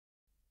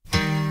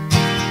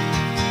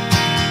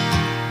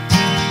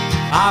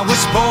I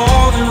was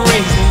born and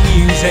raised in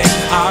music.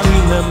 I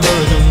remember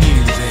the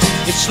music.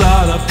 Each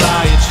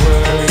lullaby, each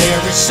word,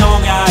 every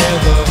song I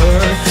ever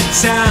heard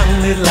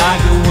sounded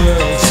like the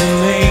world to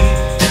me.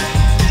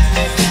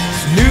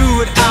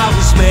 Knew what I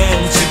was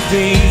meant to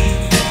be.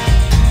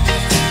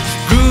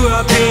 Grew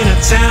up in a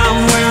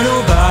town where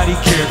nobody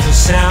cared for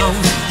sound.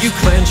 You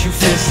clench your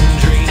fists and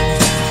dream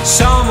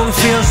someone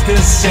feels the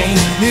same.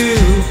 Knew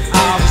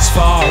I was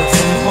far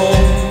from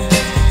home.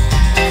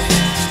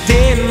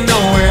 Didn't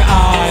know where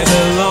I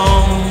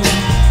belong.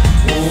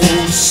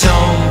 Oh,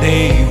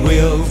 someday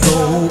we'll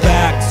go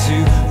back to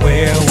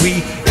where we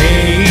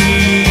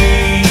came.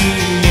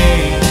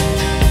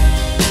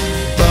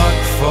 But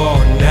for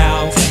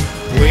now,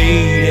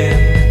 waiting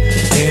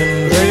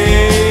in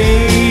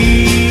vain.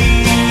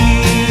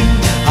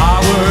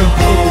 Our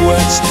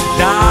poets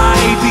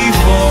died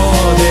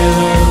before they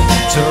learned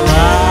to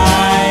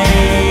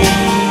write.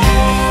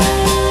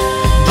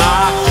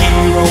 My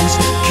heroes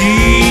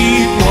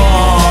keep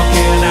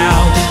walking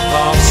out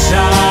of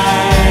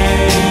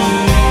sight.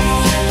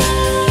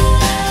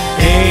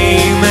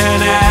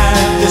 Aiming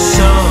at the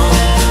sun,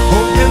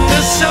 hoping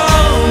the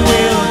sun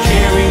will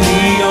carry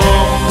me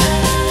on.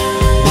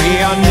 We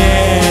are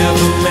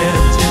never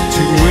meant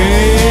to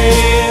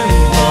win,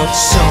 but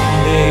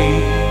someday.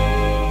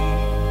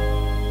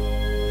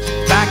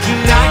 Back in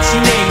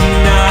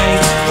 1989,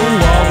 the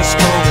wall was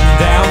going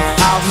down.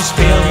 I was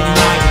building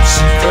my own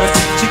secret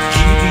to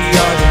keep the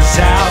others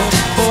out.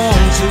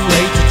 Born too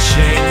late to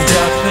change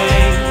a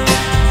thing.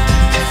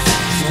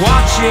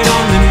 Watch it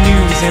on the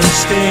news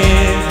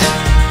instead.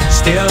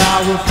 Still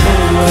our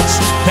poets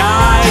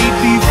died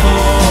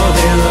before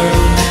they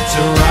learned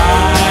to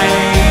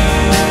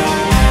write.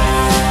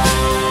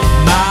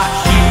 My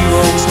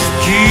heroes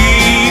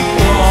keep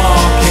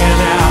walking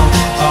out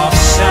of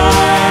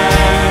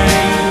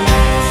sight.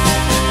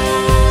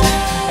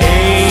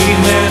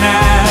 Aiming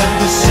at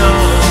the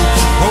sun,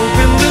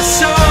 hoping the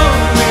sun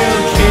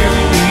will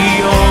carry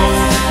me on.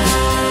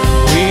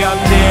 We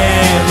are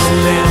never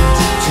meant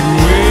to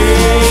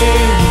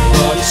win,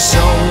 but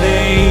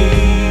someday.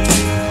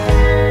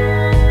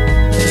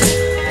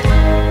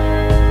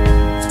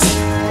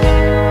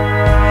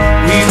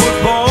 We were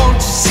born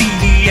to see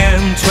the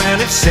end,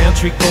 20th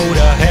century go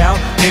to hell.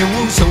 It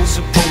was all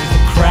supposed to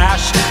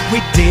crash. We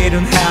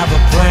didn't have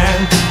a plan.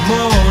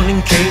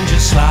 Morning came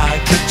just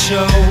like a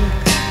joke.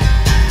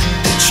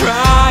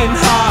 Trying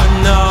hard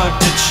not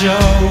to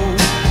choke.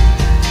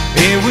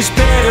 It was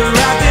better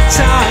at the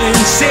time.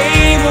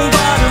 Same old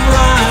bottom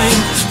line.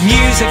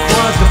 Music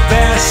was the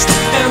best,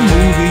 and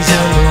movies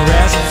and the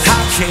rest.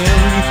 How can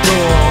you go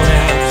on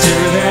after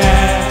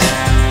that?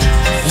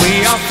 We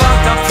are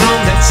fucked up from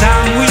the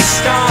time we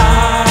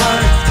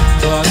start.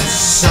 But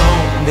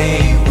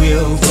someday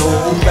we'll go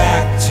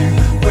back to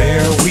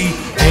where we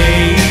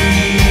came.